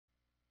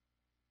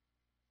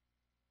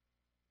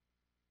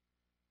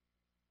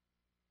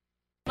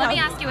Let me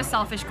ask you a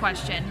selfish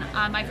question.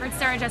 I've heard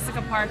Sarah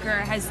Jessica Parker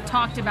has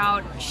talked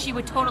about she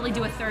would totally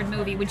do a third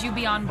movie. Would you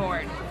be on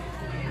board?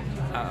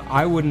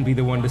 I wouldn't be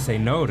the one to say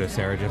no to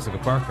Sarah Jessica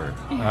Parker.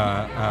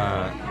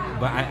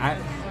 But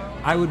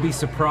I would be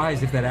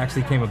surprised if that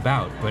actually came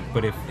about.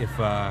 But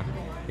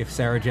if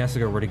Sarah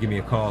Jessica were to give me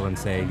a call and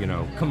say, you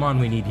know, come on,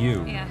 we need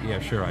you.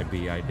 Yeah, sure, I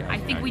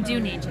think we do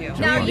need you.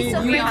 Now, are you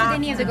still friends with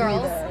any of the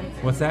girls?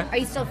 What's that? Are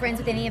you still friends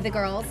with any of the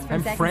girls?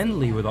 I'm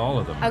friendly with all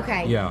of them.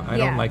 Okay. Yeah, I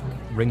don't like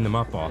ring them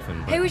up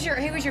often. Who was your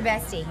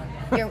bestie?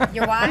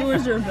 Your wife? Who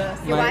was your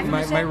bestie? Your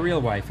wife? My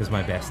real wife is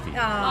my bestie.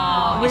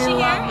 Oh, is she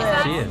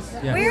here? She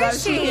is. Yeah. Where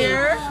is she?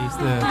 Here. She's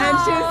the And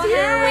she's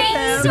here with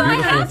him. the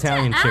beautiful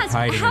Italian chick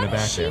hiding in the How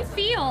does she background.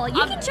 feel?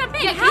 You can jump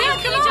in. Yeah, How yeah,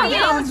 can come you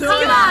on,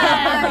 jump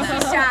yeah. in? Come Oh,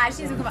 she's shy.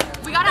 She's come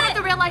on. We gotta have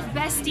the real life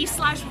bestie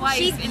 / wife.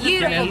 She's in the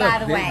beautiful, thing. by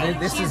the way.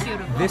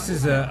 This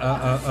is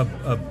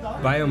a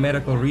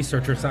biomedical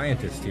researcher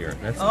scientist here.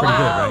 That's pretty good,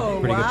 right?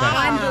 Pretty good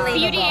pass.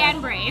 Unbelievable. Beauty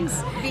and brains.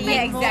 Yeah, Can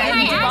I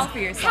exactly. ask, for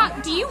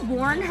yourself. do you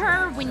warn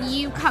her when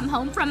you come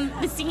home from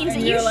the scenes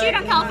that you you're shoot like,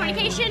 on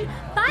Californication?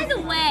 By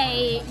the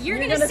way, you're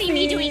gonna see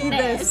me doing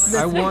this.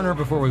 I warn her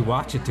before we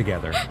watch it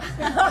together.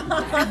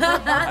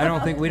 I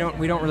don't think we don't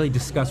really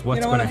discuss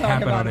what's don't going to wanna talk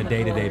happen about on a it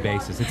day-to-day before.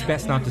 basis. It's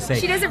best not to say.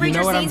 She doesn't you read know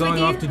your what I'm scenes with going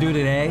you? off to do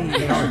today.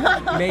 You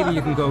know, maybe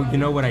you can go. You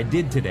know what I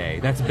did today.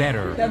 That's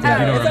better than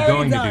That's you know right. what I'm It's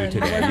going already to do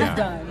today. done. Yeah. It's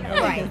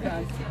done. Right. It's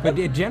done. But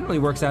it generally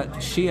works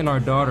out. She and our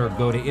daughter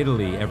go to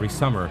Italy every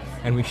summer,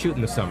 and we shoot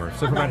in the summer.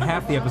 So for about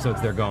half the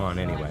episodes, they're gone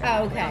anyway.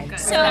 Oh, okay.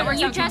 So That works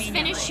you out just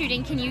conveniently. finished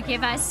shooting. Can you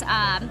give us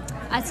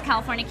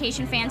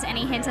Californication fans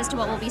any hints as to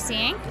what we'll be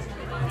seeing?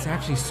 It's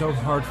actually so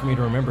hard for me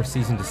to remember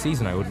season to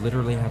season. I would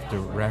literally have to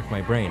rack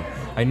my brain.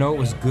 I know it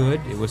was good.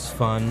 It was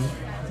fun.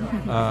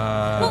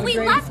 Well, we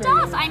great left for you.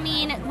 off. I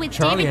mean, with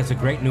Charlie David. has a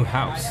great new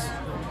house.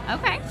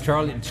 Okay.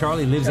 Charlie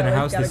lives in a Charlie's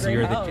house got a this great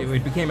year house. that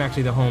it became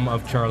actually the home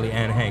of Charlie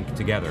and Hank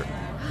together,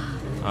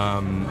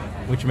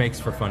 which makes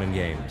for fun and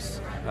games.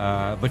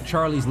 But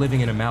Charlie's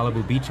living in a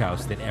Malibu beach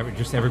house that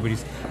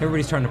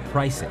everybody's trying to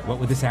price it. What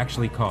would this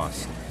actually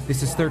cost?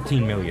 This is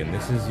 $13 million.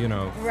 This is, you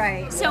know.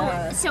 Right. So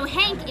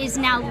Hank is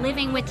now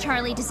living with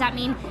Charlie. Does that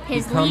mean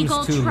his He comes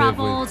legal to live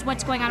troubles? with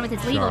What's going on with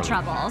his legal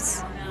Charlie.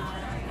 troubles?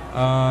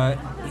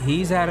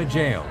 He's out of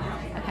jail.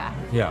 Okay.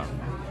 Yeah.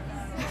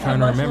 Trying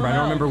to remember. I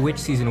don't remember which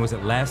season. Was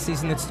it last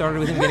season that started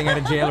with him getting out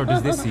of jail, or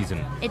does this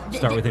season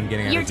start with him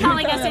getting out You're of jail?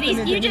 telling us that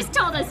you just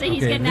told us that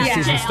he's Okay, getting this out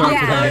of season jail. starts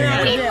with him getting out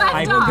of We jail.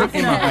 left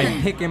off. I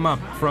pick him up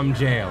from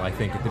jail, I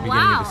think, at the beginning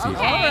Wow. of the season.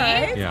 Okay.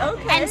 All right. Yeah.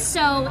 Okay. And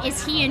so,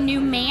 is he a new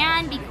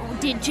man?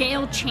 Did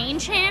jail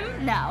change him?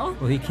 No.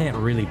 Well, he can't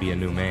really be a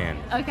new man.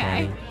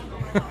 Okay.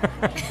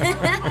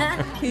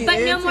 can He But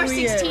is no more who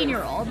he is.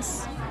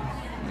 16-year-olds.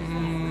 he?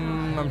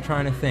 I'm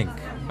trying to think.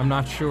 I'm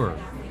not sure.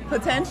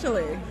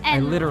 Potentially. I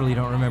And, literally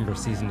don't remember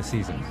season to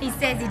season. He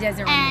says he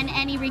doesn't remember. and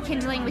any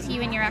rekindling with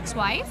you and your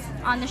ex-wife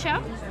on the show?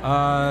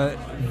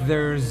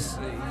 There's,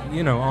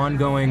 you know,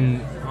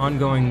 ongoing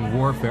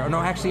warfare. No,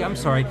 actually, I'm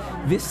sorry.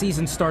 This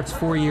season starts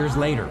 4 years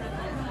later.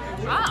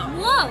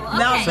 Whoa. Okay.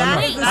 Now that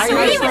Wait, is so a he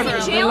was difference. in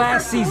The jail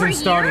last for 4 season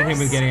started him years?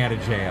 with getting out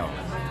of jail.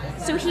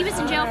 So he was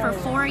in jail for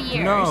 4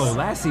 years. No,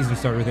 last season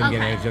started with him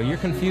getting Okay. out of jail. You're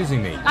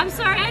confusing me. I'm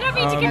sorry, I don't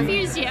mean to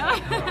confuse you.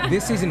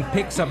 This season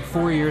picks up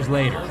 4 years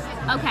later.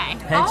 Okay.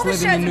 Hank's All the living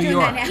shows in are New doing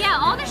York. that now. Yeah,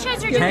 all the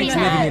shows are doing Hank's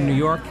that. living in New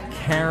York.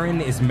 Karen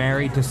is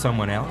married to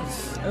someone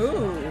else.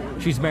 Ooh.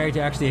 She's married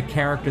to actually a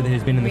character that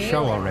has been in the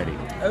show already.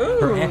 Ooh.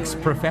 Her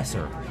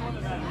ex-professor,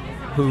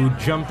 who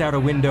jumped out a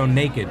window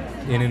naked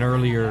in an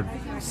earlier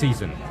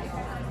season.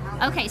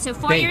 Okay, so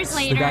 4 years Bates,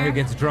 later. the guy who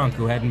gets drunk,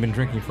 who hadn't been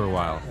drinking for a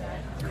while.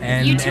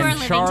 And, You two are and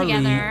living Charlie,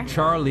 together.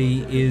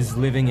 Charlie is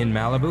living in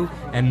Malibu,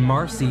 and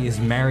Marcy is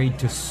married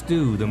to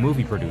Stu, the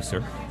movie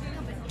producer.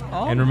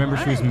 And remember,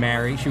 she was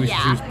married. She was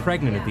Yeah.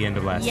 pregnant at the end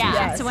of last Yeah,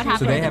 season. so what So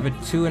happened? they have a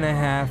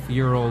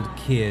 2.5-year-old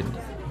kid,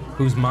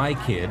 who's my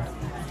kid,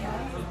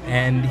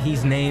 and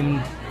he's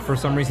named for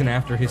some reason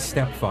after his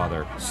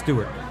stepfather,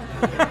 Stuart.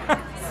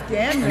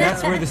 Damn And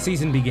that's where the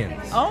season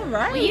begins. All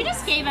right. Well, you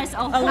just gave us a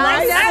whole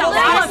nice little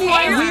little taste.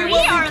 we will be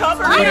are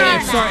covering loving it.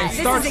 It that.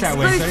 starts that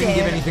way, so I didn't give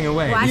exclusive. anything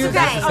away. Watch because it.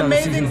 that's just how the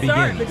season Amazing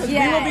start begins. because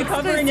Yeah, we will be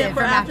covering it exclusive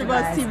for from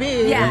AfterBuzz AfterBuzz. TV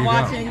Yeah. and There you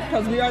watching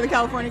because we are the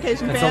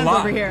Californication It's fans a lot.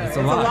 over here. It's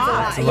a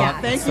lot. It's a lot.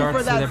 Thank It you starts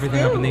for that. with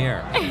everything up in the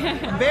air.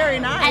 Very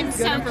nice. And Good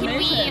so, can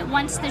we, information.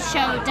 once the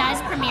show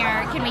does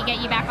premiere, can we get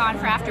you back on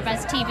for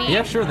AfterBuzz TV?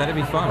 Yeah, sure, that'd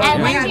be fun.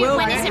 And Yeah.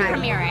 when is it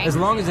premiering? As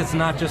long as it's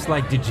not just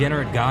like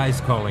degenerate guys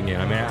calling in.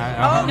 I mean,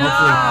 no.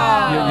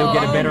 hopefully you'll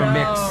get a better no.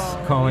 mix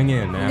calling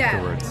in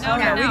afterwards.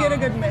 Okay, we get a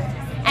good mix.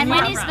 And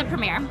when is the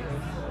premiere?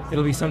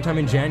 It'll be sometime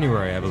in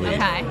January, I believe.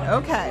 Okay.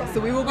 Okay,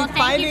 so we will Well, be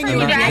thank finding you for you.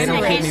 giving us They the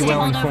don't keep hints me to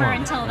well hold over informed.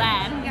 until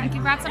then. Yeah,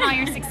 congrats on all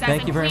your success, Thank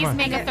and you very please much.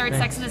 make a third Thanks.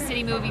 Sex and the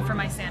City movie for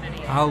my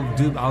sanity. I'll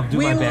do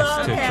We my best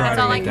love to cats. try That's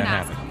to all I make can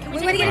that ask. happen. We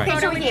want to get a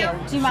picture with you.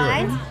 Do you Sure.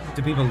 mind?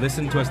 Do people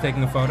listen to us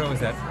taking a photo? Is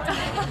that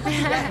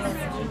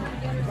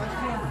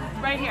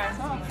Right here.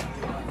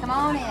 Come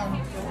on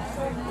in.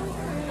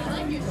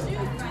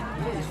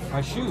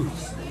 my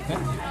shoes?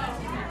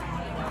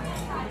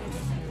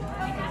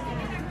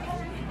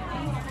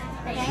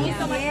 Thank you.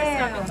 so much for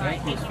stopping by.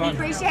 Thank you. It's We fun.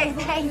 appreciate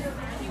it. Thanks.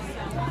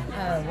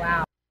 Oh,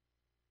 wow.